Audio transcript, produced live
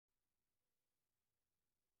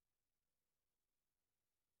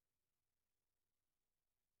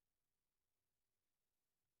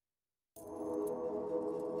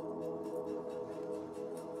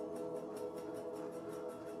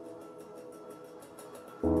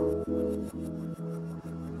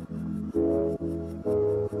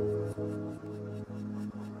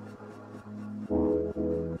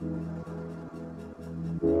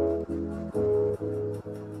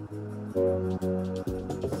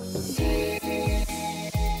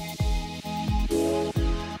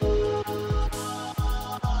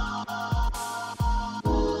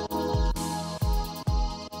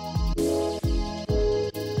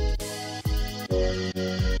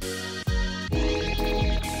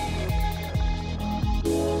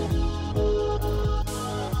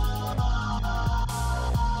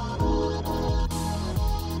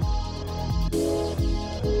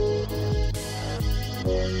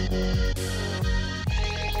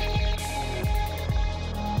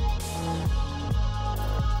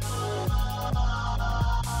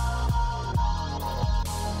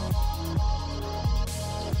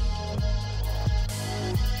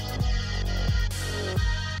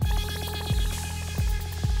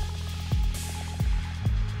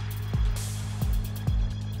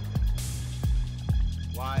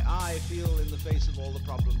feel in the face of all the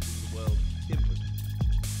problems in the world impotent,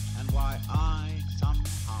 and why I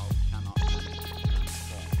somehow cannot manage to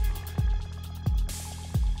transform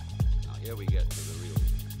I. Now here we get to the real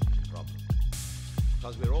problem,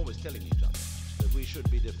 because we're always telling each other that we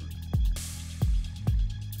should be different.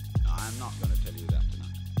 Now I'm not going to tell you that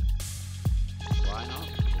tonight. Why not?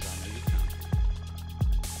 Because I know you can't.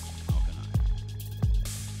 Nor can I.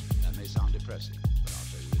 That may sound depressing, but I'll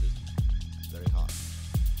show you it isn't. It's very hard.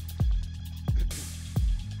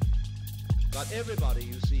 But everybody,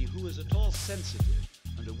 you see, who is at all sensitive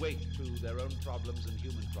and awake to their own problems and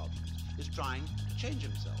human problems is trying to change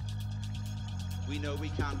himself. We know we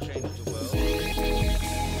can't change the world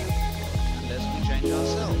unless we change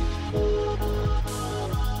ourselves.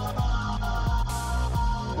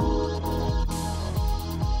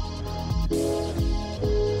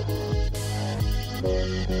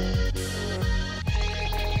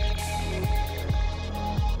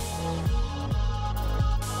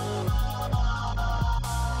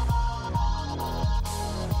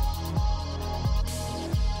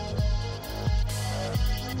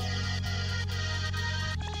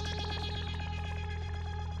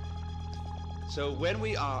 So when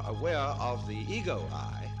we are aware of the ego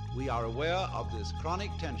I, we are aware of this chronic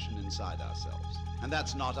tension inside ourselves. And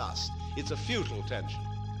that's not us. It's a futile tension.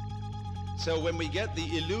 So when we get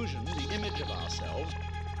the illusion, the image of ourselves,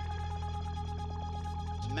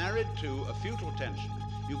 married to a futile tension,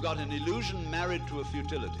 you've got an illusion married to a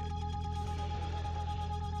futility.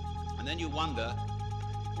 And then you wonder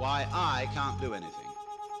why I can't do anything.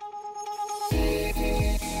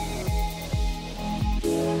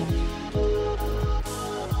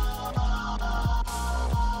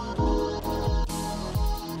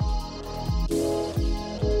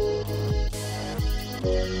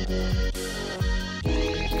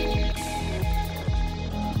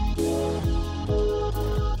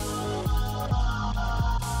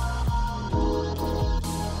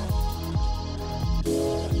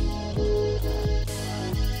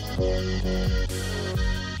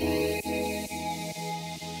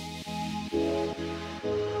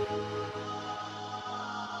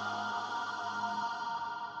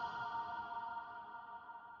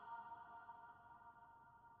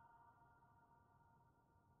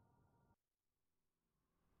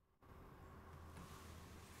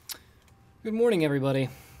 Good morning, everybody.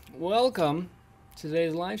 Welcome to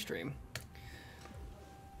today's live stream.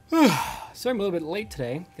 Sorry I'm a little bit late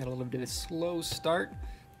today. Got a little bit of a slow start.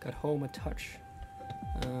 Got home a touch.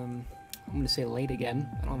 I'm going to say late again.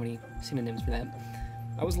 I don't have any synonyms for that.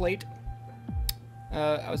 I was late.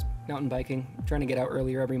 I was mountain biking, trying to get out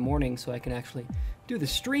earlier every morning so I can actually do the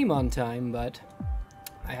stream on time, but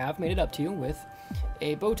I have made it up to you with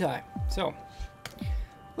a bow tie. So,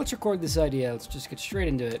 let's record this idea. Let's just get straight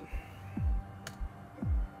into it.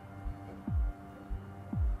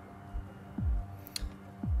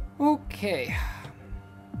 Okay.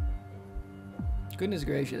 Goodness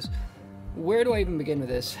gracious. Where do I even begin with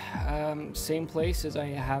this? Same place as I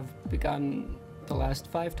have begun the last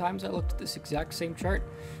 5 times I looked at this exact same chart?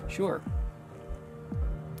 Sure.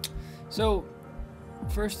 So,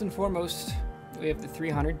 first and foremost, we have the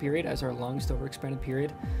 300 period as our longest overexpanded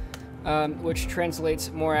period, which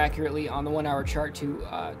translates more accurately on the 1 hour chart to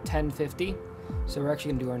 1050. So we're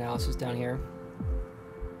actually going to do our analysis down here.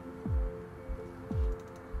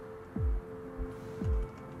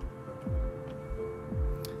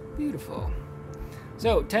 Beautiful.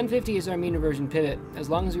 So 1050 is our mean reversion pivot. As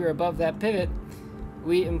long as we are above that pivot,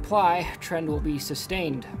 we imply trend will be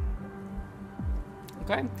sustained.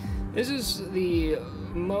 Okay? This is the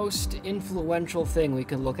most influential thing we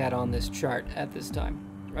can look at on this chart at this time,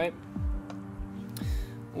 right?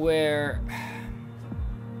 Where,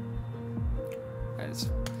 as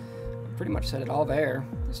I pretty much said it all there,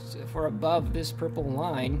 if we're above this purple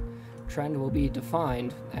line, trend will be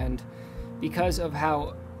defined, and because of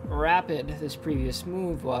how rapid this previous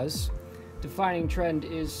move was, defining trend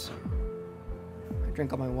is... I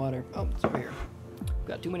drank all my water. Oh, it's over here.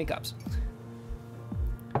 Got too many cups.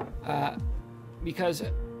 Because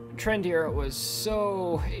trend here was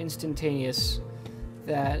so instantaneous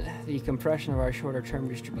that the compression of our shorter term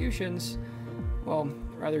distributions, well,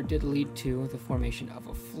 rather did lead to the formation of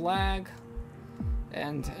a flag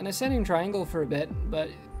and an ascending triangle for a bit, but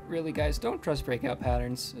really, guys, don't trust breakout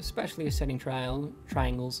patterns, especially ascending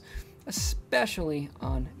triangles, especially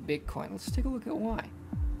on Bitcoin. Let's take a look at why.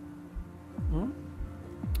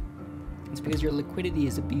 It's because your liquidity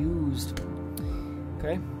is abused.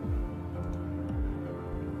 Okay?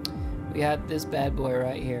 We had this bad boy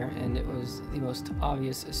right here, and it was the most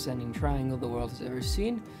obvious ascending triangle the world has ever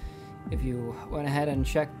seen. If you went ahead and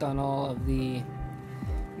checked on all of the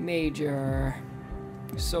major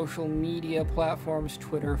social media platforms,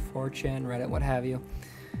 Twitter, 4chan, Reddit, what have you,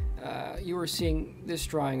 you were seeing this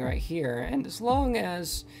drawing right here. And as long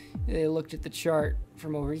as they looked at the chart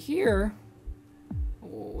from over here,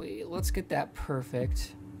 wait, let's get that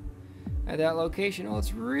perfect. At that location, well,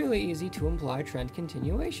 it's really easy to imply trend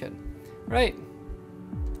continuation, right?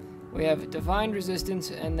 We have defined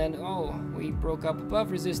resistance, and then, oh, we broke up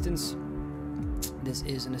above resistance. This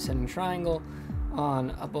is an ascending triangle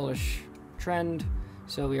on a bullish trend,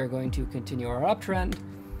 so we are going to continue our uptrend.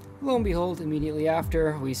 Lo and behold, immediately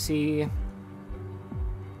after, we see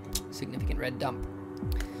significant red dump.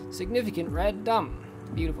 Significant red dump.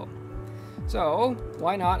 Beautiful. So,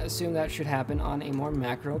 why not assume that should happen on a more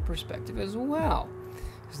macro perspective as well?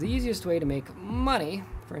 Because the easiest way to make money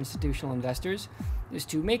for institutional investors is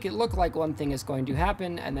to make it look like one thing is going to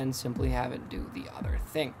happen and then simply have it do the other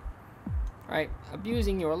thing. Right?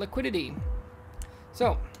 Abusing your liquidity.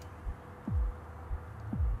 So,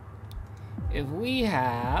 if we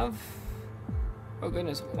have... Oh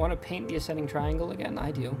goodness, want to paint the ascending triangle again?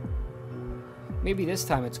 I do. Maybe this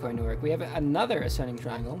time it's going to work. We have another ascending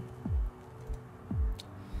triangle.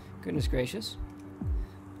 Goodness gracious.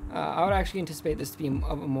 I would actually anticipate this to be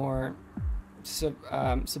of a more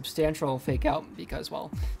substantial fake out because,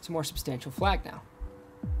 well, it's a more substantial flag now.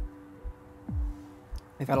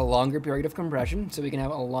 We've had a longer period of compression, so we can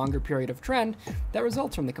have a longer period of trend that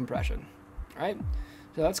results from the compression, right?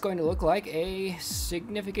 So that's going to look like a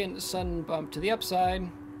significant sudden bump to the upside,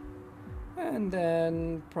 and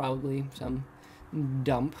then probably some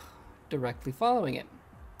dump directly following it,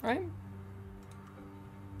 right?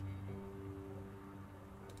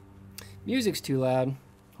 Music's too loud.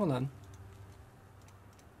 Hold on.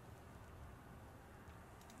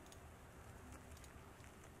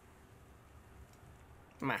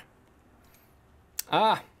 Meh.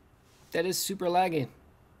 Ah, that is super laggy.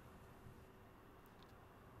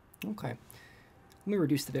 Okay. Let me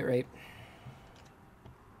reduce the bitrate.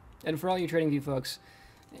 And for all you TradingView folks,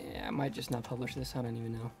 yeah, I might just not publish this. I don't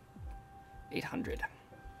even know. 800.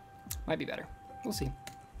 Might be better. We'll see.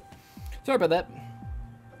 Sorry about that.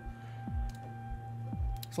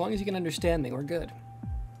 As long as you can understand me, we're good.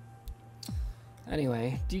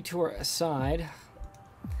 Anyway, detour aside.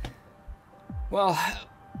 Well,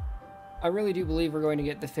 I really do believe we're going to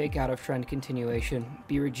get the fake out of trend continuation,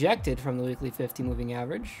 be rejected from the weekly 50 moving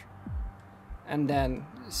average, and then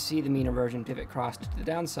see the mean reversion pivot crossed to the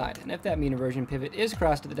downside. And if that mean reversion pivot is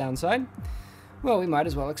crossed to the downside, well, we might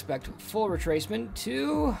as well expect full retracement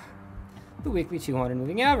to the weekly 200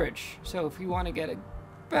 moving average. So if we want to get a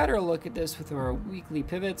better look at this with our weekly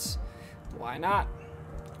pivots, why not?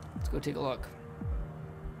 Let's go take a look.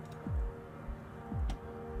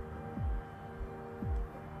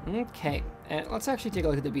 Okay, and let's actually take a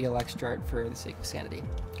look at the BLX chart for the sake of sanity.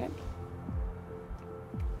 Okay.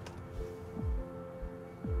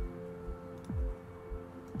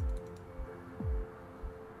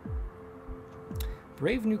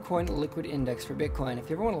 Brave New Coin Liquid Index for Bitcoin. If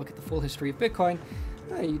you ever want to look at the full history of Bitcoin,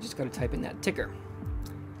 you just got to type in that ticker.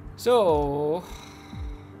 So,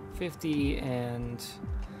 50 and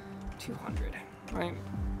 200, right?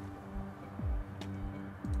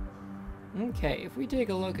 Okay, if we take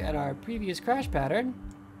a look at our previous crash pattern,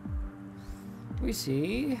 we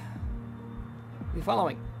see the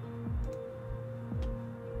following.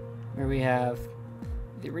 Where we have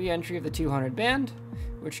the re-entry of the 200 band,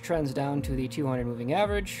 which trends down to the 200 moving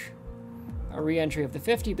average, a re-entry of the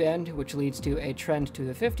 50 band, which leads to a trend to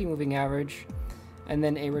the 50 moving average, and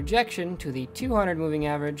then a rejection to the 200 moving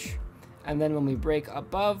average, and then when we break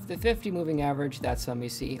above the 50 moving average, that's when we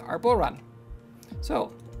see our bull run.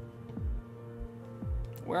 So,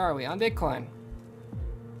 where are we on Bitcoin?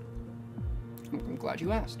 I'm glad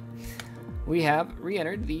you asked. We have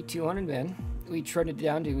re-entered the 200 band. We trended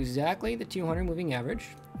down to exactly the 200 moving average.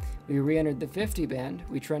 We re-entered the 50 band.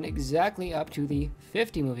 We trend exactly up to the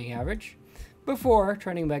 50 moving average before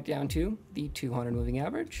trending back down to the 200 moving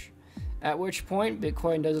average. At which point,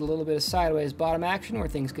 Bitcoin does a little bit of sideways bottom action where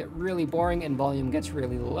things get really boring and volume gets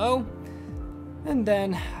really low. And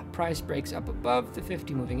then price breaks up above the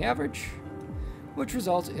 50 moving average, which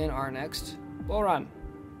results in our next bull run.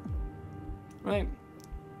 Right?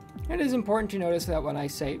 It is important to notice that when I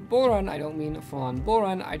say bull run, I don't mean a full-on bull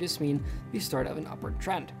run, I just mean the start of an upward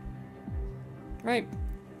trend. Right?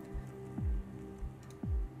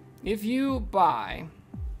 If you buy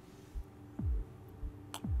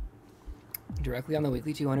directly on the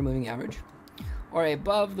weekly 200 moving average or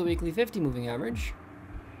above the weekly 50 moving average,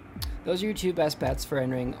 those are your two best bets for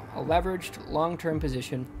entering a leveraged long-term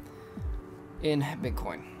position in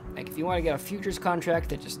Bitcoin. Like, if you want to get a futures contract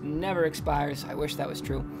that just never expires, I wish that was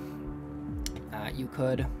true, you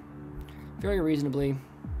could very reasonably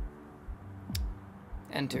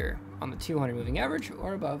enter on the 200 moving average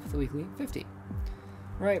or above the weekly 50.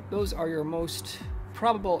 Right, those are your most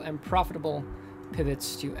probable and profitable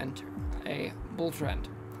pivots to enter a bull trend.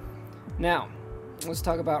 Now, let's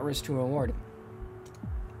talk about risk to reward.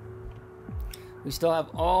 We still have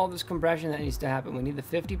all this compression that needs to happen. We need the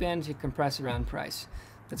 50 band to compress around price.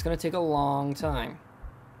 That's going to take a long time.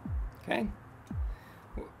 Okay?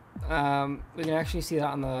 We can actually see that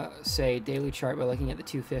on the, say, daily chart by looking at the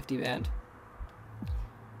 250 band.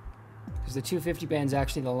 Because the 250 band is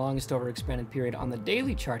actually the longest overexpanded period on the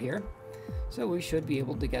daily chart here. So we should be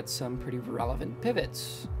able to get some pretty relevant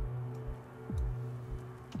pivots.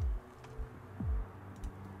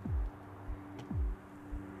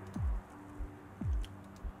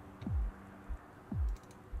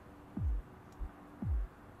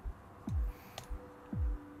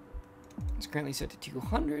 It's currently set to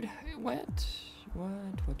 200. What?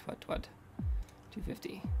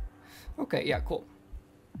 250. Okay, yeah, cool.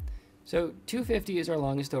 So 250 is our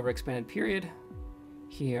longest overexpanded period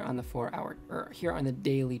here on the 4-hour, or here on the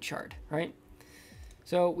daily chart, right?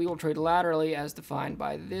 So we will trade laterally as defined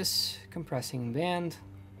by this compressing band,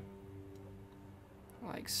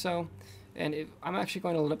 like so. And if, I'm actually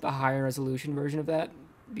going to load up the higher resolution version of that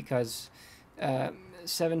because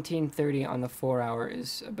 1730 on the 4-hour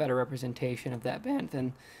is a better representation of that band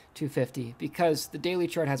than 250 because the daily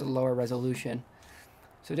chart has a lower resolution.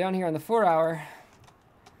 So down here on the 4-hour,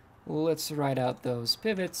 let's write out those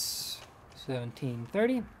pivots.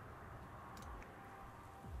 1730.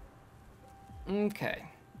 Okay,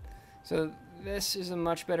 so this is a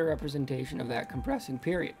much better representation of that compressing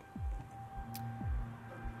period.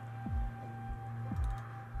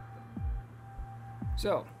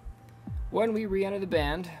 So when we re-enter the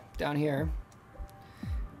band down here,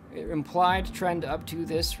 implied trend up to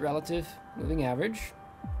this relative moving average,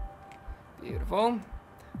 beautiful,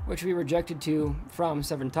 which we rejected to from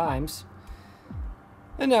 7 times.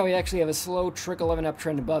 And now we actually have a slow trickle of an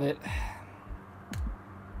uptrend above it.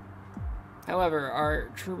 However, our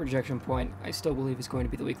true rejection point, I still believe, is going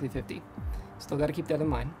to be the weekly 50. Still got to keep that in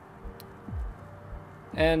mind.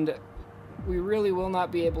 And we really will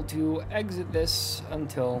not be able to exit this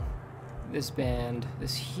until this band,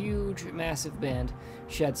 this huge, massive band,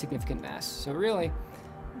 sheds significant mass. So really,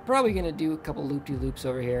 I'm probably going to do a couple loop-de-loops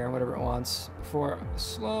over here, or whatever it wants, for a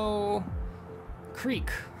slow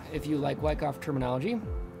creek, if you like Wyckoff terminology,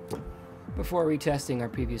 before retesting our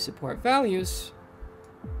previous support values,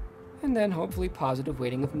 and then hopefully positive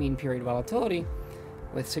weighting of mean period volatility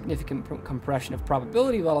with significant compression of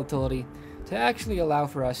probability volatility to actually allow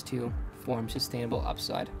for us to form sustainable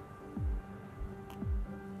upside.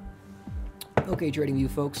 Okay, TradingView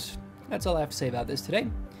folks, that's all I have to say about this today.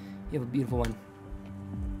 You have a beautiful one.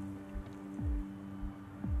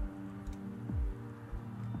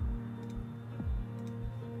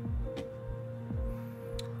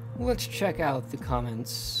 Let's check out the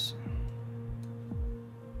comments.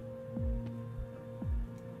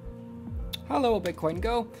 Hello, Bitcoin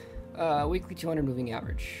Go. Weekly 200 moving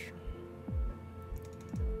average.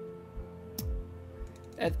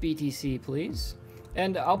 FBTC, please.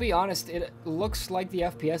 And I'll be honest, it looks like the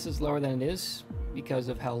FPS is lower than it is because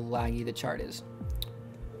of how laggy the chart is.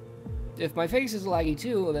 If my face is laggy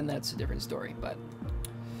too, then that's a different story. But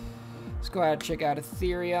let's go ahead and check out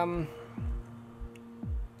Ethereum.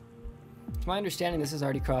 To my understanding, this has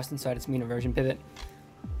already crossed inside its mean reversion pivot.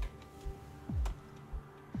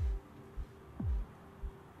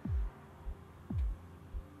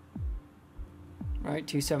 Right,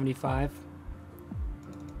 275.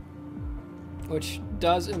 Which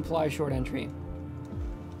does imply short entry.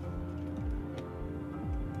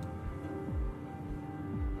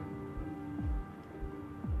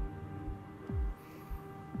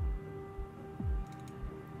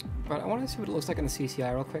 But I want to see what it looks like in the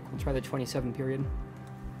CCI real quick. We'll try the 27 period.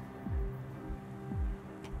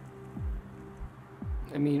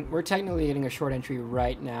 I mean, we're technically getting a short entry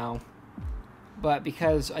right now. But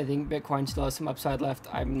because I think Bitcoin still has some upside left,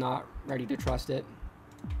 I'm not ready to trust it.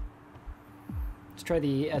 Let's try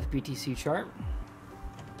the FBTC chart.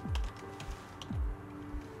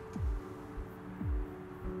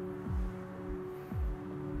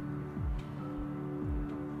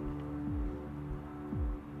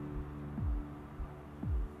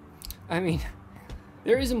 I mean,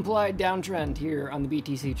 there is implied downtrend here on the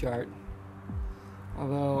BTC chart.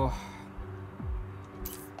 Although,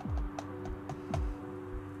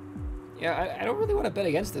 yeah, I don't really want to bet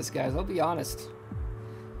against this, guys. I'll be honest.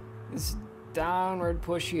 This downward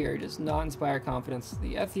push here does not inspire confidence.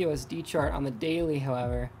 The FUSD chart on the daily,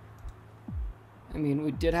 however, I mean,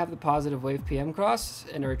 we did have the positive wave PM cross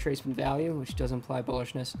and a retracement value, which does imply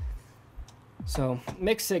bullishness. So,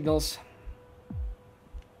 mixed signals.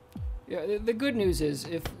 Yeah, the good news is,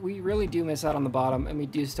 if we really do miss out on the bottom and we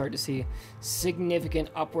do start to see significant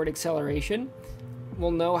upward acceleration,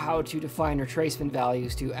 we'll know how to define retracement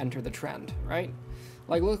values to enter the trend, right?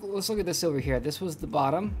 Like, let's look at this over here. This was the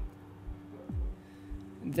bottom.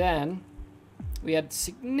 Then we had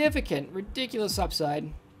significant, ridiculous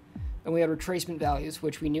upside, and we had retracement values,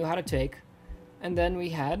 which we knew how to take, and then we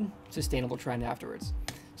had sustainable trend afterwards.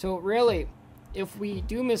 So really, if we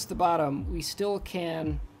do miss the bottom, we still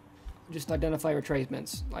can just identify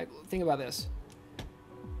retracements. Like, think about this.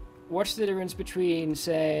 What's the difference between,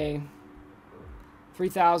 say,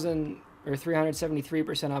 3,000 or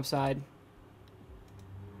 373% upside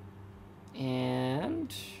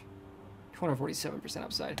and 247%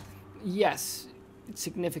 upside? Yes, it's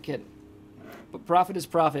significant, but profit is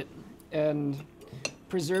profit, and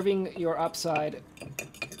preserving your upside,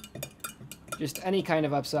 just any kind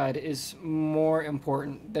of upside, is more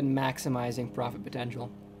important than maximizing profit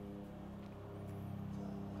potential.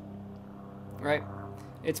 Right?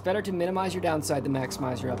 It's better to minimize your downside than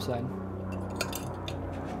maximize your upside.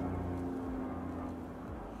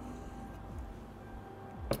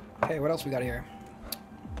 Okay, what else we got here?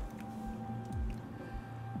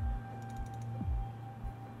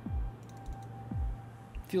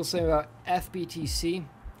 Feel the same about FBTC.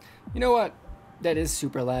 You know what? That is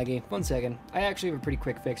super laggy. 1 second. I actually have a pretty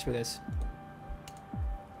quick fix for this.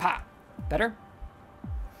 Pa! Better?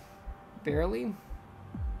 Barely?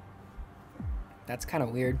 That's kind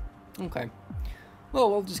of weird. Okay. Well,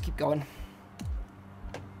 we'll just keep going.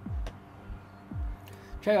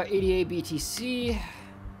 Check out 88 BTC.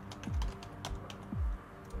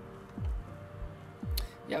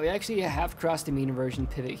 Yeah, we actually have crossed the mean inversion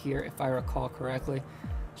pivot here, if I recall correctly.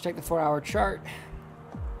 Let's check the 4-hour chart.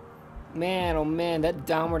 Man, oh man, that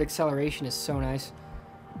downward acceleration is so nice.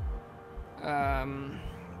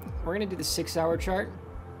 We're gonna do the 6-hour chart.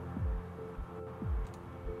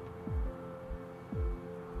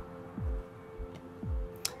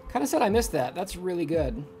 Kind of said I missed that. That's really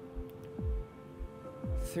good.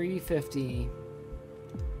 350.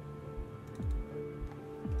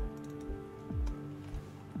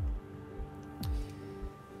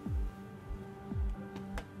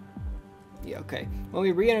 Yeah, okay. When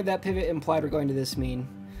we re-entered that pivot, implied we're going to this mean.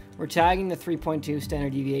 We're tagging the 3.2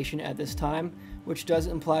 standard deviation at this time, which does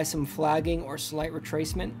imply some flagging or slight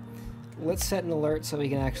retracement. Let's set an alert so we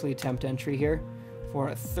can actually attempt entry here for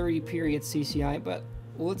a 30-period CCI, but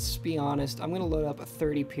let's be honest, I'm going to load up a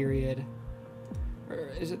 30-period. Or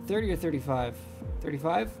is it 30 or 35?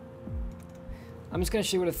 35? I'm just going to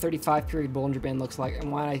show you what a 35-period Bollinger Band looks like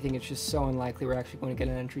and why I think it's just so unlikely we're actually going to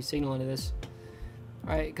get an entry signal into this.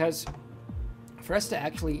 Alright, because for us to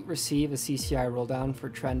actually receive a CCI roll down for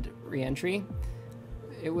trend re-entry,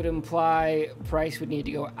 it would imply price would need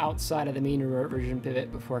to go outside of the mean reversion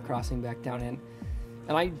pivot before crossing back down in.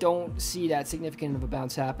 And I don't see that significant of a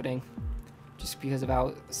bounce happening just because of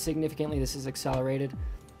how significantly this is accelerated.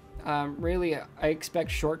 Really, I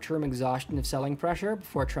expect short-term exhaustion of selling pressure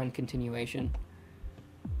before trend continuation.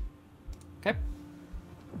 Okay.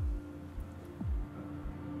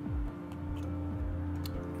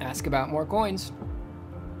 Ask about more coins.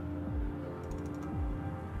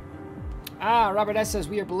 Robert S says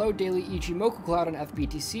we are below daily Ichimoku cloud on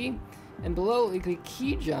FBTC and below weekly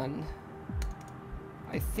Kijun.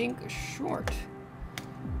 I think short.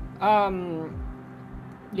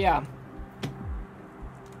 Yeah.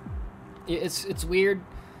 It's weird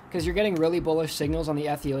because you're getting really bullish signals on the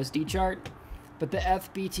FUSD chart, but the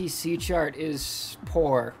FBTC chart is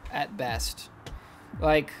poor at best.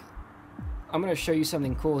 Like, I'm going to show you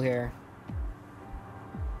something cool here.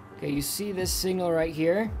 Okay, you see this signal right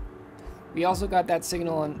here? We also got that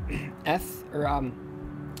signal on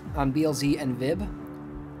on BLZ and VIB.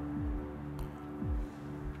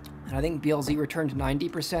 And I think BLZ returned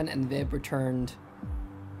 90% and VIB returned...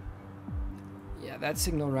 Yeah, that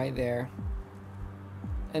signal right there.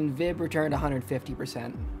 And VIB returned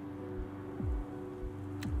 150%.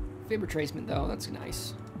 VIB retracement though, that's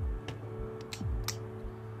nice.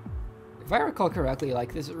 If I recall correctly,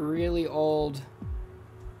 like this really old...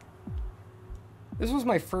 This was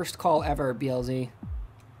my first call ever, BLZ.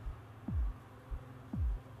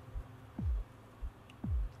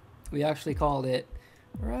 We actually called it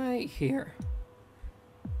right here.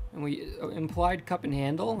 And we implied cup and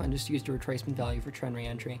handle and just used a retracement value for trend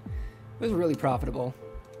re-entry. It was really profitable.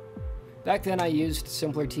 Back then I used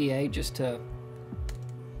simpler TA just to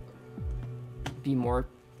be more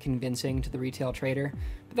convincing to the retail trader.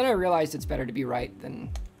 But then I realized it's better to be right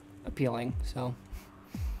than appealing, so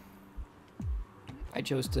I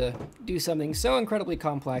chose to do something so incredibly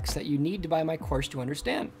complex that you need to buy my course to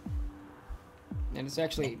understand. And it's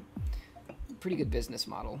actually a pretty good business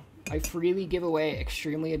model. I freely give away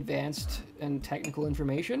extremely advanced and technical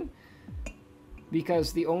information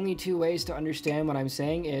because the only two ways to understand what I'm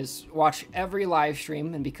saying is watch every live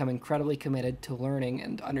stream and become incredibly committed to learning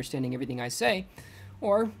and understanding everything I say,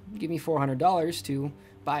 or give me $400 to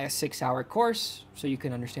buy a 6-hour course so you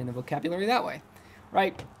can understand the vocabulary that way,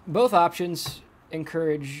 right? Both options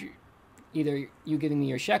encourage either you giving me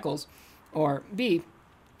your shekels or B,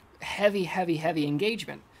 heavy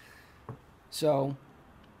engagement. So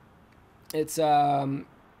it's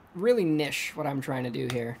really niche what I'm trying to do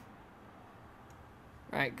here.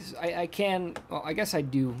 All right, because I can, well, I guess I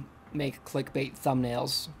do make clickbait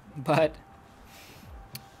thumbnails, but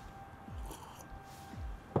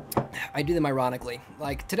I do them ironically.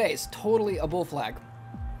 Like today's totally a bull flag.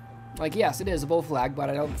 Like, yes, it is a bull flag, but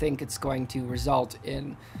I don't think it's going to result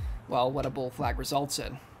in, well, what a bull flag results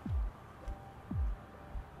in.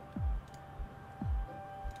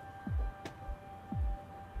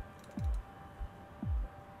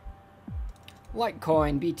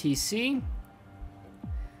 Litecoin BTC.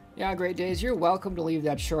 Yeah, great days. You're welcome to leave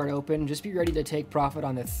that short open. Just be ready to take profit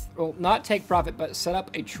on the, well, not take profit, but set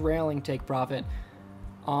up a trailing take profit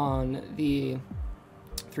on the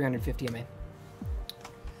 350 MA.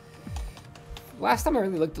 Last time I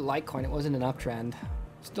really looked at Litecoin, it wasn't an uptrend.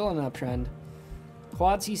 Still an uptrend.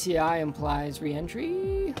 Quad CCI implies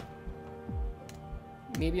re-entry.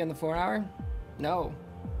 Maybe on the 4-hour? No.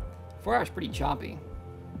 4-hour's pretty choppy.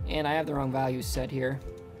 And I have the wrong values set here.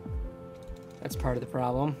 That's part of the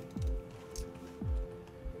problem.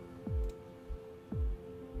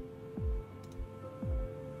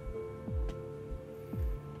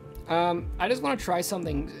 I just want to try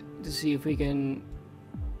something to see if we can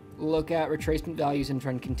look at retracement values and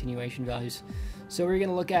trend continuation values. So we're going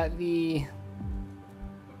to look at the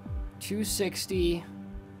 260,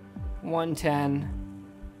 110,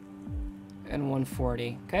 and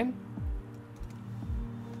 140, okay?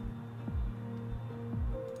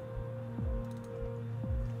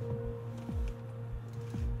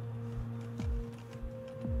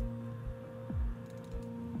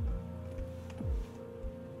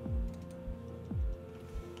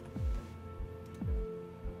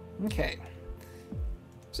 Okay,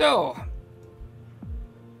 so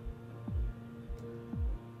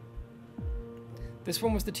this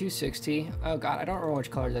one was the 260. Oh god, I don't remember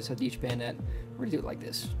which colors I set each band at. We're gonna do it like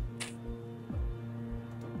this.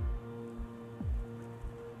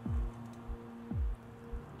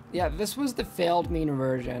 Yeah, this was the failed mean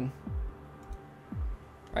reversion.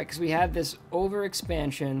 Right, because we had this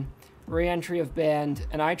overexpansion, re-entry of band,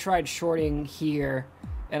 and I tried shorting here,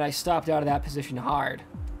 and I stopped out of that position hard.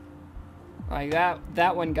 Like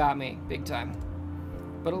that one got me big time.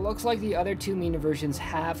 But it looks like the other two mean reversions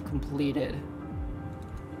have completed.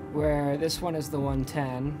 Where this one is the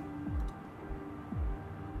 110.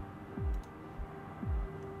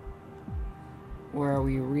 Where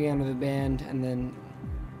we re-enter the band and then,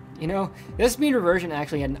 you know, this mean reversion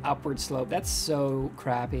actually had an upward slope. That's so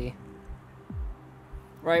crappy.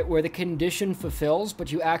 Right, where the condition fulfills,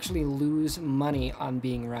 but you actually lose money on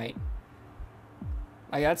being right.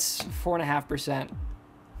 Like, that's 4.5%.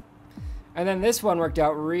 And then this one worked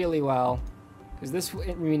out really well, because this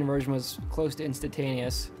mean reversion was close to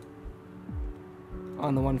instantaneous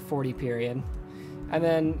on the 140 period. And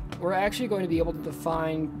then we're actually going to be able to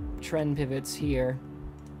define trend pivots here.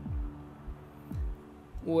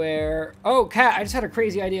 Where, oh, Cat, I just had a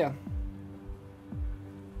crazy idea.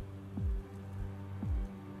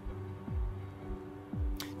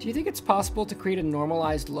 Do you think it's possible to create a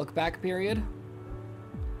normalized look-back period?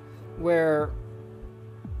 Where,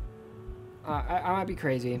 I might be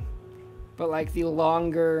crazy, but like the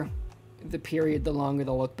longer the period, the longer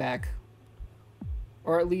the look back.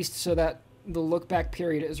 Or at least so that the look back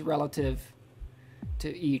period is relative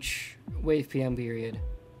to each wave PM period.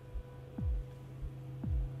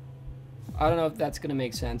 I don't know if that's going to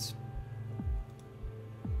make sense.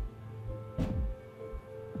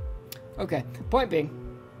 Okay, point being,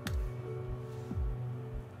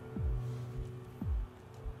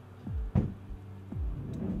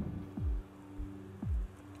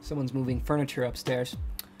 someone's moving furniture upstairs.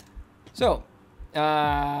 So,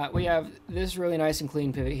 we have this really nice and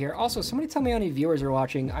clean pivot here. Also, somebody tell me how many viewers are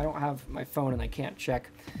watching. I don't have my phone and I can't check.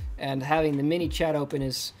 And having the mini chat open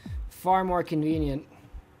is far more convenient.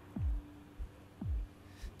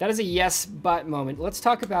 That is a yes, but moment. Let's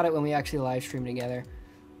talk about it when we actually live stream together.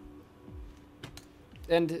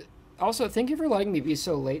 And also, thank you for letting me be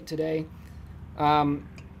so late today.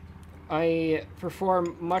 I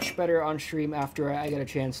perform much better on stream after I get a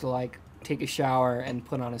chance to, like, take a shower and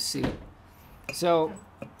put on a suit. So,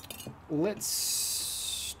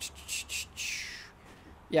 let's...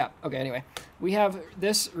 Yeah, okay, anyway. We have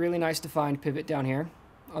this really nice defined pivot down here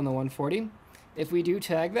on the 140. If we do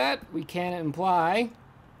tag that, we can imply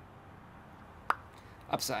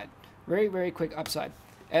upside. Very, very quick upside.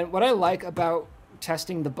 And what I like about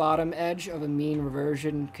testing the bottom edge of a mean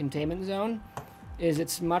reversion containment zone is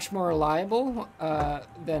it's much more reliable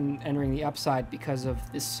than entering the upside because of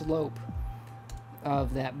the slope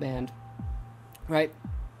of that band. Right?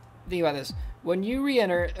 Think about this. When you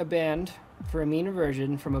re-enter a band for a mean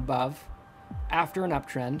reversion from above after an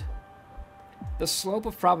uptrend, the slope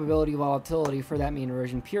of probability volatility for that mean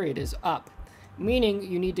reversion period is up, meaning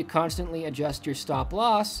you need to constantly adjust your stop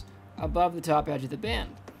loss above the top edge of the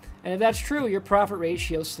band. And if that's true, your profit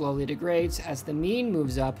ratio slowly degrades as the mean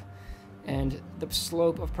moves up, and the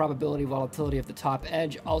slope of probability volatility of the top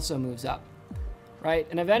edge also moves up, right?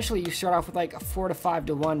 And eventually you start off with like a 4 to 5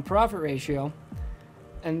 to 1 profit ratio,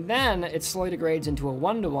 and then it slowly degrades into a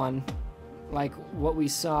 1 to 1, like what we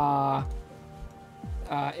saw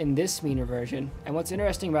in this mean reversion. And what's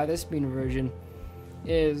interesting about this mean reversion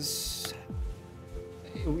is,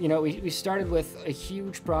 you know, we started with a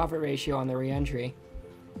huge profit ratio on the reentry,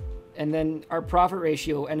 and then our profit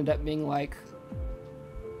ratio ended up being like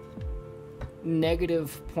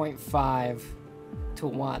negative 0.5 to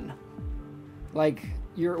 1. Like,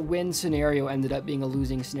 your win scenario ended up being a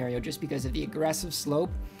losing scenario just because of the aggressive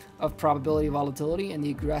slope of probability volatility and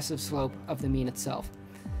the aggressive slope of the mean itself,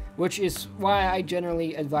 which is why I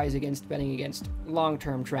generally advise against betting against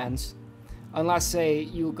long-term trends, unless, say,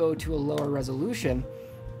 you go to a lower resolution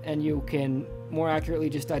and you can more accurately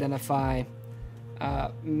just identify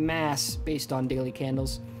mass based on daily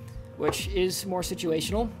candles, which is more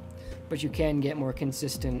situational, but you can get more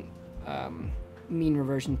consistent mean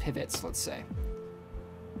reversion pivots, let's say.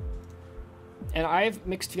 And I have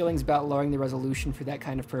mixed feelings about lowering the resolution for that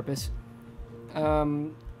kind of purpose.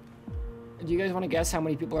 Do you guys want to guess how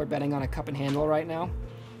many people are betting on a cup and handle right now?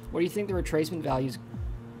 What do you think the retracement value is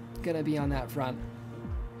going to be on that front?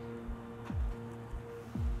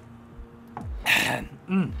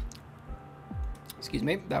 Excuse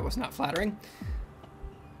me, that was not flattering.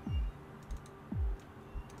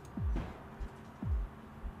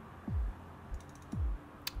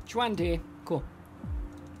 20. Cool.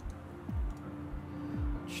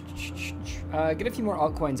 Get a few more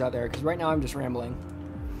altcoins out there, because right now I'm just rambling.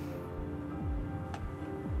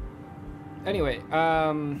 Anyway,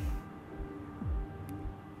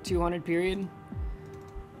 200 period.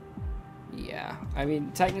 Yeah, I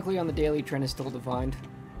mean, technically on the daily, trend is still defined.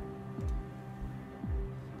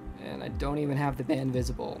 And I don't even have the band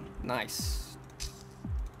visible. Nice.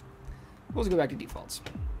 Let's go back to defaults.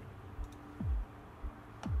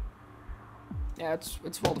 Yeah,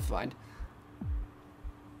 it's well defined.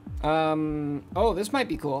 Oh, this might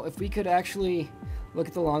be cool. If we could actually look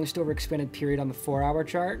at the longest over expanded period on the 4-hour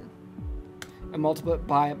chart and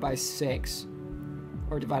multiply it by 6.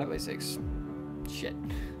 Or divide it by 6. Shit.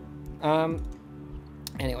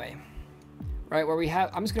 Anyway. Right, where we have...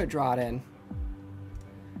 I'm just going to draw it in.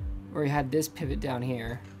 Where we had this pivot down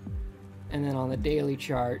here. And then on the daily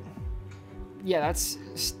chart... Yeah, that's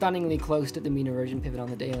stunningly close to the mean reversion pivot on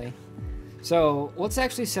the daily. So let's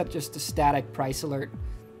actually set just a static price alert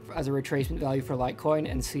as a retracement value for Litecoin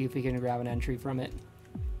and see if we can grab an entry from it.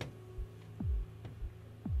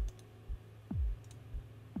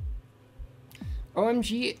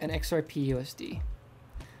 OMG and XRP USD.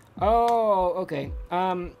 Oh, okay.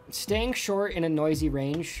 Staying short in a noisy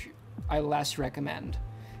range, I less recommend.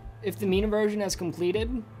 If the mean reversion has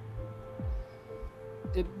completed,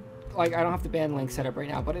 like, I don't have the band length set up right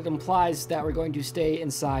now, but it implies that we're going to stay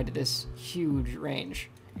inside this huge range.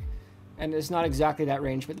 And it's not exactly that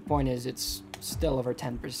range, but the point is it's still over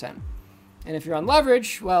 10%. And if you're on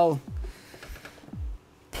leverage, well,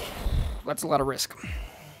 that's a lot of risk.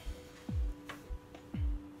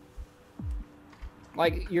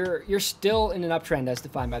 Like, you're still in an uptrend as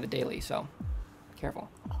defined by the daily, so careful.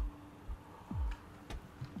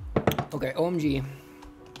 Okay, OMG.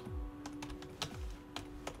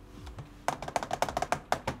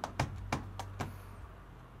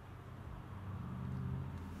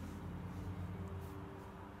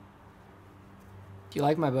 Do you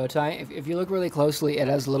like my bow tie? If you look really closely, it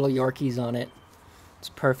has little Yorkies on it. It's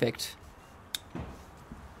perfect.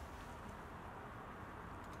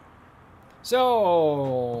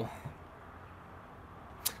 So,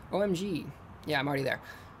 OMG. Yeah, I'm already there.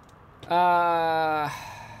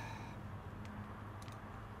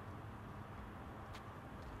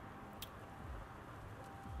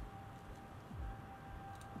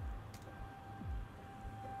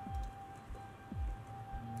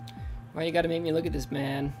 Why you gotta make me look at this,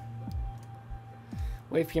 man?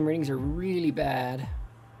 Wave PM readings are really bad.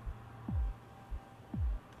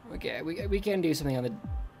 Okay, we can do something on the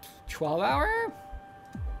 12-hour?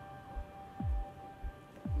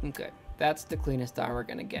 Okay, that's the cleanest down we're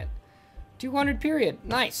gonna get. 200 period,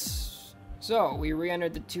 nice. So we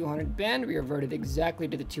re-entered the 200 band, we reverted exactly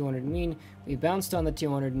to the 200 mean, we bounced on the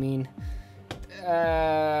 200 mean.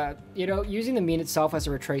 You know, using the mean itself as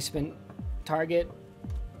a retracement target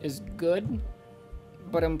is good,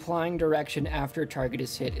 but implying direction after a target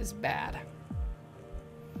is hit is bad.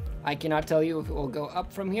 I cannot tell you if it will go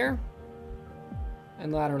up from here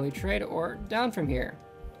and laterally trade or down from here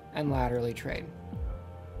and laterally trade.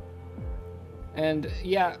 And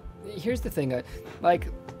yeah, here's the thing, like,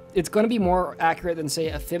 it's going to be more accurate than, say,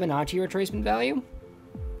 a Fibonacci retracement value,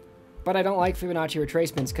 but I don't like Fibonacci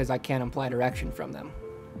retracements because I can't imply direction from them.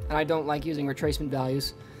 And I don't like using retracement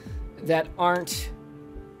values that aren't,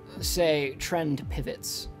 say, trend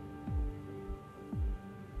pivots.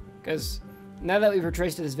 Because now that we've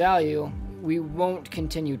retraced this value, we won't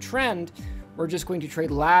continue trend, we're just going to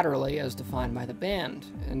trade laterally as defined by the band.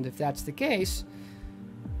 And if that's the case,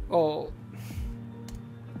 oh,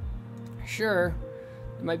 sure,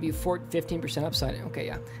 it might be 15% upside. Okay,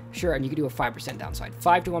 yeah, sure, and you could do a 5% downside.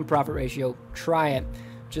 5 to 1 profit ratio, try it.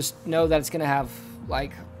 Just know that it's going to have,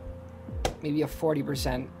 like, maybe a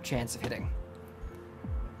 40% chance of hitting.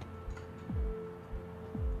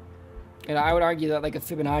 And I would argue that, like, a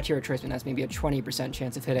Fibonacci retracement has maybe a 20%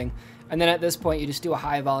 chance of hitting. And then at this point, you just do a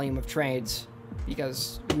high volume of trades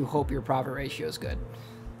because you hope your profit ratio is good.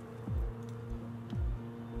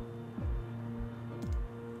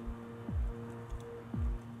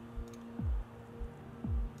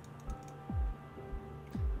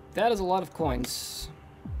 That is a lot of coins.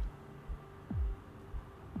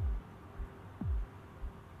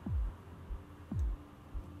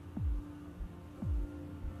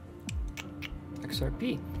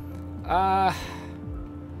 XRP.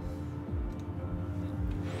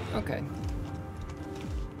 Okay.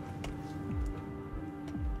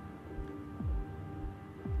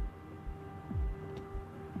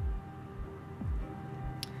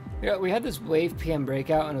 Yeah, we had this wave PM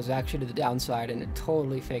breakout and it was actually to the downside and it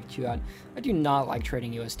totally faked you out. I do not like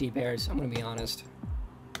trading USD pairs, I'm gonna be honest.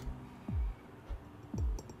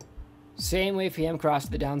 Same wave PM crossed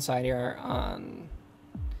to the downside here on...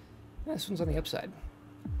 This one's on the upside.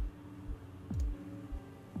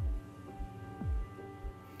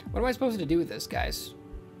 What am I supposed to do with this, guys?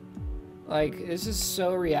 Like, this is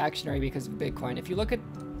so reactionary because of Bitcoin. If you look at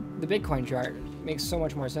the Bitcoin chart, it makes so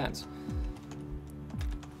much more sense.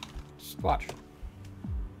 Just watch.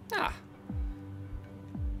 Ah.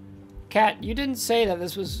 Kat, you didn't say that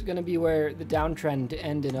this was going to be where the downtrend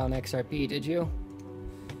ended on XRP, did you?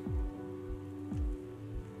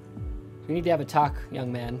 We need to have a talk,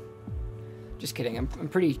 young man. Just kidding. I'm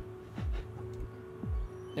pretty...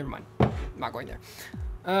 Never mind. I'm not going there.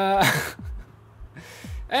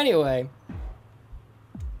 Anyway.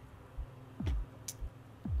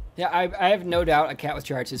 Yeah, I have no doubt a cat with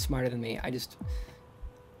charts is smarter than me. I just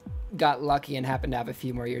got lucky and happened to have a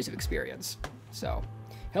few more years of experience. So,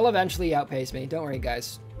 he'll eventually outpace me. Don't worry,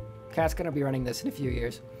 guys. Cat's gonna be running this in a few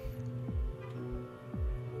years.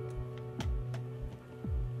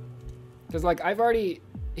 Because, like, I've already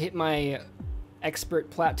hit my expert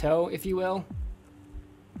plateau, if you will.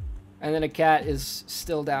 And then a cat is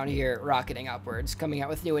still down here rocketing upwards, coming out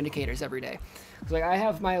with new indicators every day. It's like, I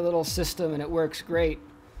have my little system and it works great.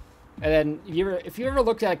 And then if you ever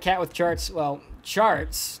looked at a cat with charts, well,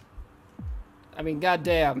 charts, I mean,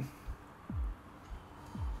 goddamn.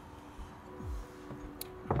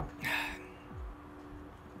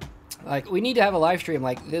 Like, we need to have a live stream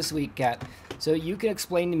like this week, Cat, so you can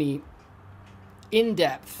explain to me in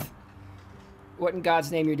depth what in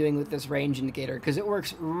God's name you're doing with this range indicator, because it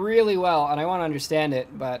works really well and I want to understand it,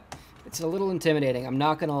 but it's a little intimidating, I'm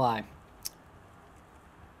not gonna lie.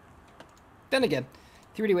 Then again,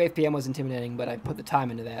 3D Wave PM was intimidating, but I put the time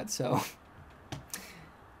into that, so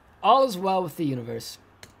all is well with the universe.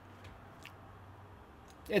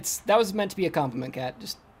 That was meant to be a compliment, Cat.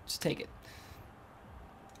 Just take it.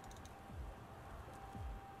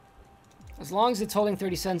 As long as it's holding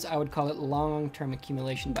 30 cents, I would call it long-term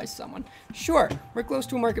accumulation by someone. Sure, we're close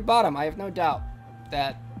to a market bottom. I have no doubt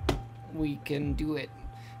that we can do it.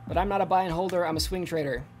 But I'm not a buy and holder, I'm a swing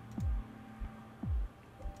trader.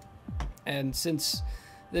 And since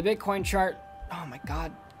the Bitcoin chart, oh my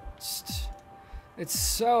God, it's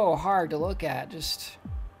so hard to look at.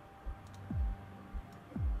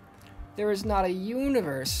 There is not a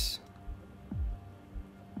universe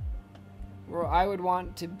where I would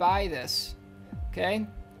want to buy this, okay?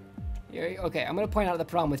 Okay, I'm going to point out the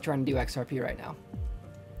problem with trying to do XRP right now.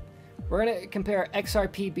 We're going to compare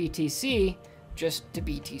XRP BTC just to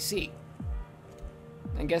BTC.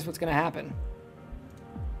 And guess what's going to happen?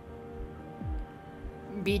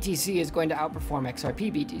 BTC is going to outperform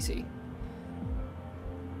XRP BTC.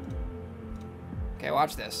 Okay,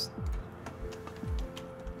 watch this.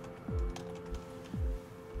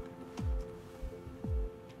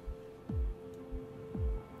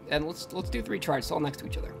 And let's do 3 charts all next to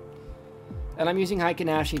each other. And I'm using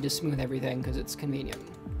Heikin-Ashi to smooth everything because it's convenient.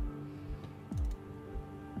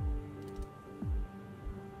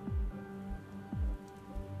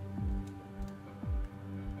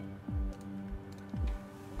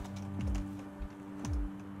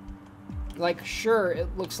 Like, sure,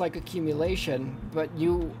 it looks like accumulation, but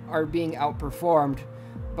you are being outperformed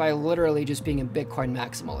by literally just being a Bitcoin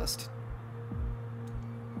maximalist.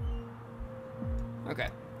 Okay.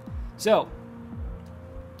 So,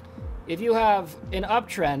 if you have an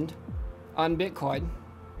uptrend on Bitcoin,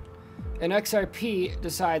 and XRP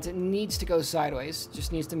decides it needs to go sideways,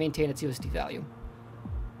 just needs to maintain its USD value,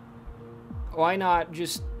 why not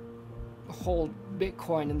just hold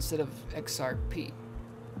Bitcoin instead of XRP?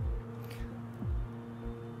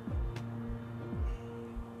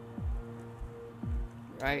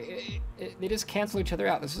 Right? They just cancel each other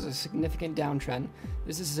out. This is a significant downtrend.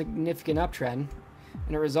 This is a significant uptrend,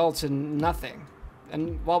 and it results in nothing.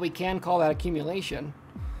 And while we can call that accumulation,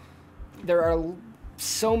 there are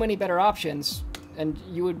so many better options, and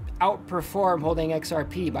you would outperform holding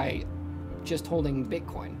XRP by just holding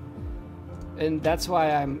Bitcoin. And that's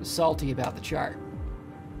why I'm salty about the chart.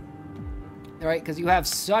 All right, because you have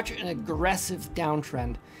such an aggressive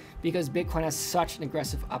downtrend because Bitcoin has such an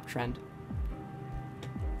aggressive uptrend.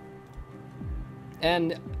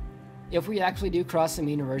 And if we actually do cross the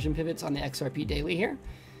mean reversion pivots on the XRP daily here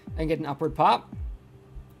and get an upward pop,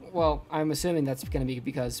 well, I'm assuming that's going to be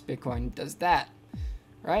because Bitcoin does that,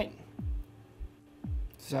 right?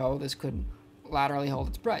 So this could laterally hold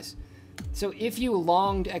its price. So if you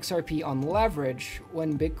longed XRP on leverage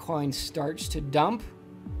when Bitcoin starts to dump,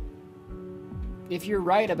 if you're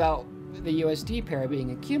right about the USD pair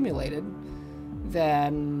being accumulated,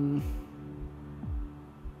 then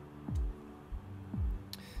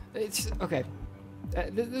it's okay.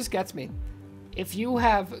 This gets me. If you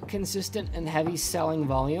have consistent and heavy selling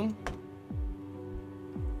volume,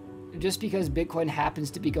 just because Bitcoin happens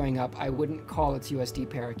to be going up, I wouldn't call its USD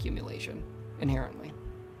pair accumulation inherently.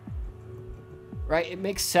 Right? It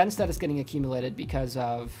makes sense that it's getting accumulated because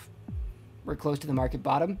of we're close to the market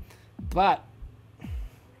bottom, but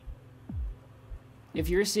if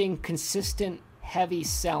you're seeing consistent heavy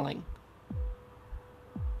selling,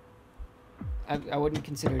 I wouldn't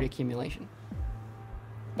consider it accumulation.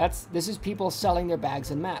 This is people selling their bags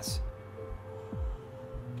en masse.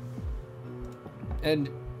 And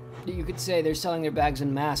you could say they're selling their bags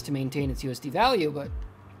en masse to maintain its USD value, but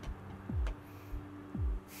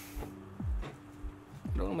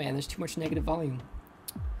I don't know, man. There's too much negative volume.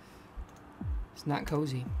 It's not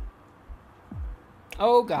cozy.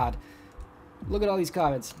 Oh, God. Look at all these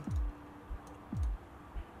comments.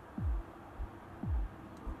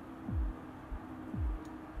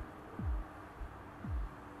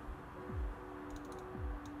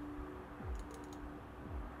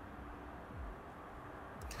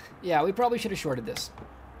 Yeah, we probably should have shorted this.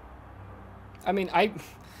 I mean,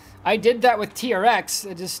 I did that with TRX.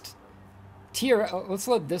 It just... let's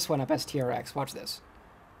load this one up as TRX. Watch this.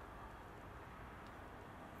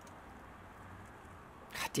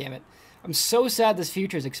 God damn it. I'm so sad this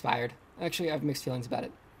future's expired. Actually, I have mixed feelings about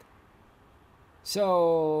it.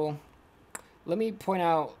 So, let me point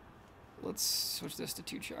out... Let's switch this to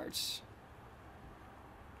 2 charts.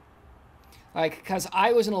 Like, because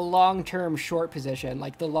I was in a long-term short position,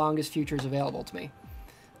 like the longest futures available to me.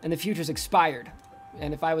 And the futures expired.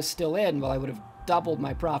 And if I was still in, well, I would have doubled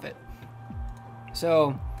my profit.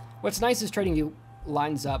 So, what's nice is TradingView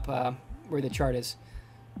lines up where the chart is.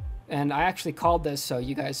 And I actually called this, so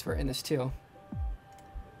you guys were in this too.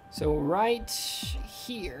 So, right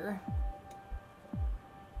here,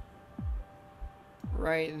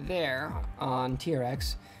 right there on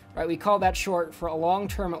TRX, right, we call that short for a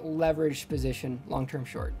long-term leveraged position, long-term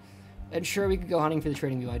short. And sure, we could go hunting for the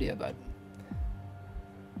TradingView idea, but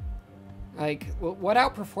like, what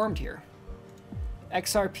outperformed here?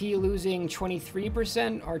 XRP losing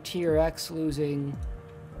 23% or TRX losing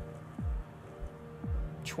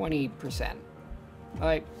 20%?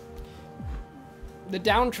 Like, the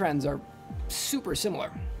downtrends are super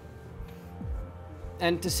similar.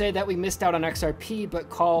 And to say that we missed out on XRP but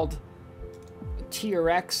called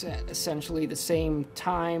TRX at essentially the same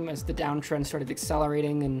time as the downtrend started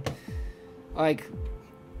accelerating and Like,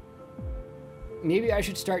 maybe I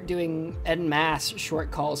should start doing en masse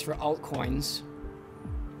short calls for altcoins.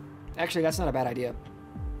 Actually, that's not a bad idea.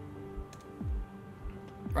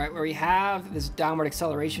 Right, where we have this downward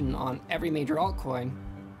acceleration on every major altcoin,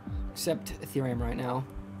 except Ethereum right now.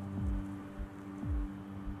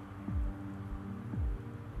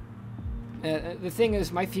 The thing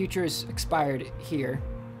is, my futures expired here,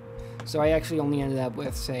 so I actually only ended up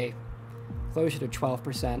with, say, closer to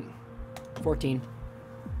 12%, 14.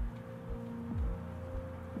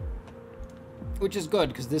 Which is good,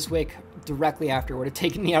 because this wick directly after would have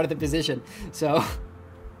taken me out of the position, so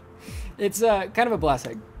it's kind of a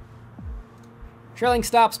blessing. Trailing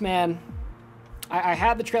stops, man. I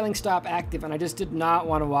had the trailing stop active, and I just did not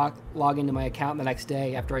want to log into my account the next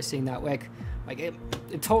day after I seen that wick. Like, it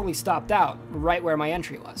totally stopped out right where my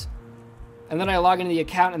entry was. And then I log into the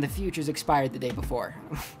account, and the futures expired the day before.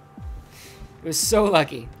 It was so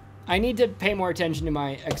lucky. I need to pay more attention to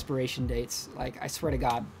my expiration dates. Like, I swear to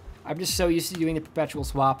God. I'm just so used to doing the perpetual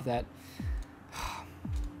swap that...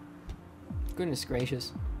 Goodness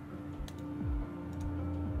gracious.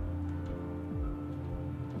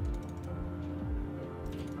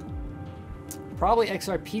 Probably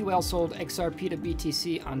XRP well sold XRP to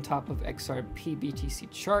BTC on top of XRP BTC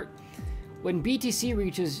chart. When BTC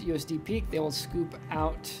reaches USD peak, they will scoop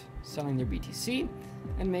out selling their BTC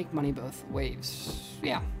and make money both ways.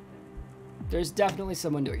 Yeah, there's definitely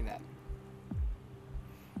someone doing that.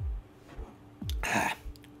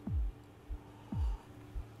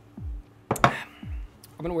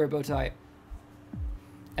 I'm gonna wear a bow tie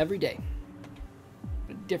every day,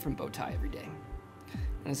 a different bow tie every day,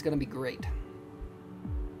 and it's gonna be great.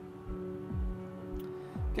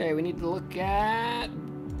 Okay, we need to look at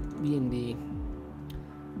BNB.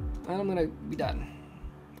 I'm gonna be done,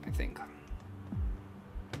 I think.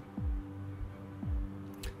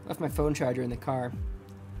 Left my phone charger in the car.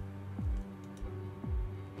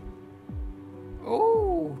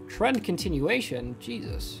 Oh, trend continuation,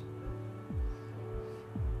 Jesus.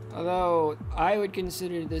 Although, I would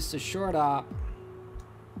consider this a short op.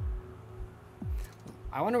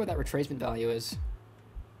 I wonder what that retracement value is.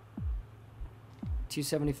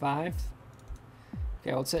 275?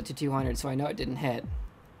 Okay, well, it's set to 200, so I know it didn't hit. So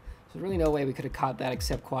there's really no way we could have caught that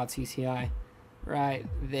except Quad CCI. Right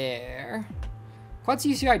there. Quad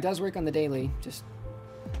CCI does work on the daily, just...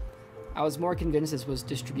 I was more convinced this was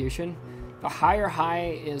distribution. The higher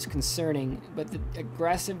high is concerning, but the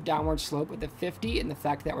aggressive downward slope with the 50 and the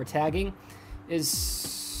fact that we're tagging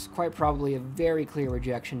is quite probably a very clear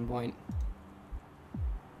rejection point.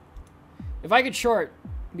 If I could short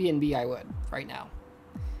BNB, I would, right now.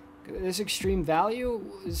 This extreme value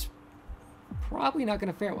is probably not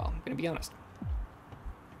going to fare well, I'm going to be honest.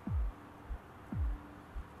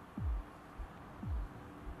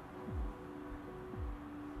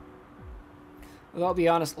 Well, I'll be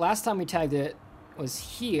honest, last time we tagged it was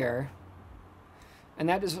here, and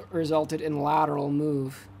that just resulted in lateral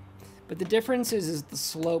move. But the difference is the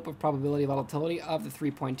slope of probability volatility of the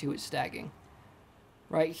 3.2 is stacking.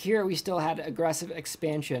 Right here, we still had aggressive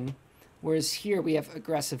expansion, whereas here we have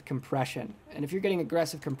aggressive compression. And if you're getting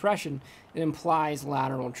aggressive compression, it implies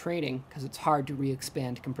lateral trading, because it's hard to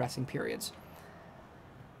re-expand compressing periods.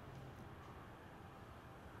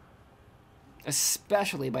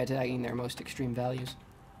 Especially by tagging their most extreme values.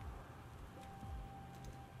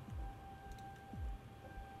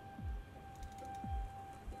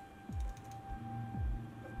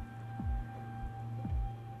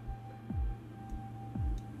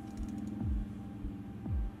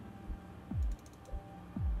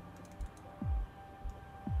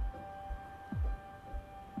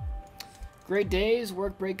 Great days,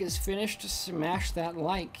 work break is finished. Smash that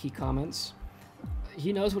like, he comments.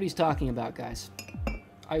 He knows what he's talking about, guys.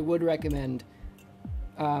 I would recommend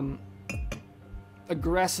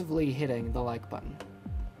aggressively hitting the like button.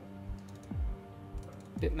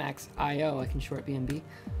 Bitmax IO, I can short BNB.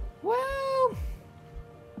 Well,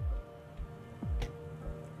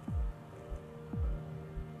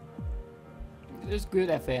 there's good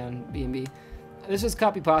FA on BNB. This is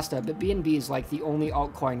copy pasta, but BNB is like the only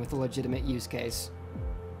altcoin with a legitimate use case.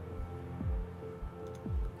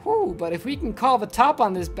 Whew, but if we can call the top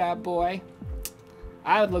on this bad boy,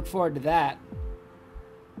 I would look forward to that.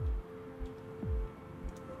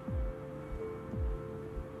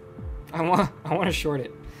 I want to short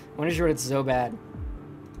it. I want to short it so bad.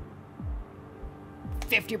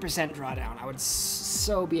 50% drawdown. I would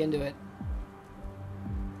so be into it.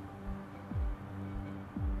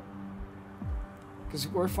 Because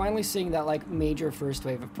we're finally seeing that like major first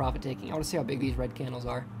wave of profit taking. I want to see how big these red candles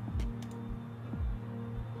are.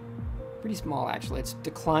 Pretty small, actually. It's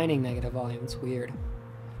declining negative volume. It's weird.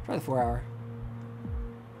 Try the 4 hour.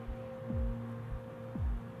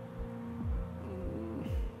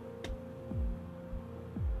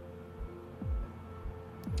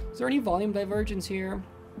 Is there any volume divergence here?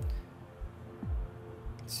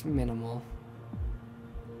 It's minimal.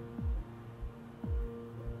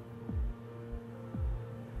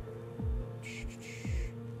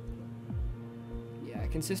 Yeah,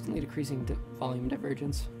 consistently decreasing volume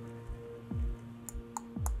divergence.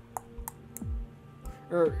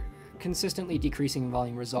 Or consistently decreasing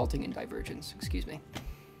volume resulting in divergence, excuse me.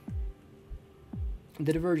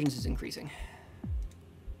 The divergence is increasing.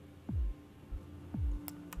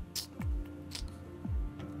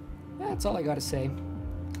 That's all I gotta say.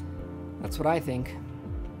 That's what I think.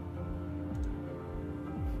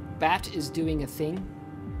 BAT is doing a thing.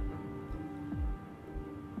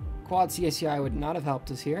 Quad CSCI would not have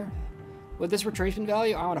helped us here. With this retracement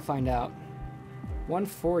value, I want to find out.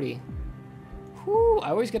 140. Whew, I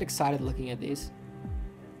always get excited looking at these.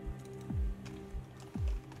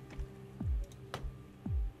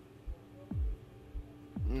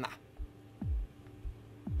 Nah.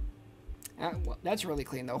 Well, that's really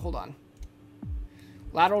clean though, hold on.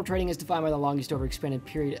 Lateral trading is defined by the longest overexpanded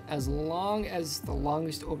period. As long as the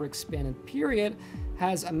longest overexpanded period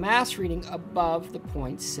has a mass reading above the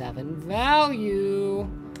 0.7 value. You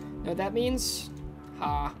know what that means?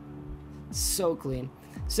 Ha. So clean.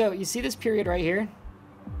 So you see this period right here?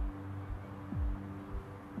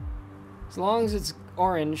 As long as it's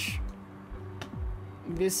orange,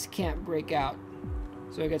 this can't break out.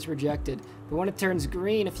 So it gets rejected. But when it turns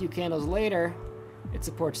green a few candles later, it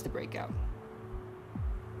supports the breakout.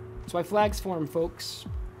 That's why flags form, folks.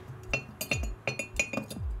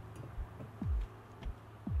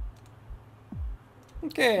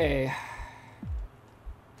 Okay.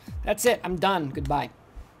 That's it. I'm done. Goodbye.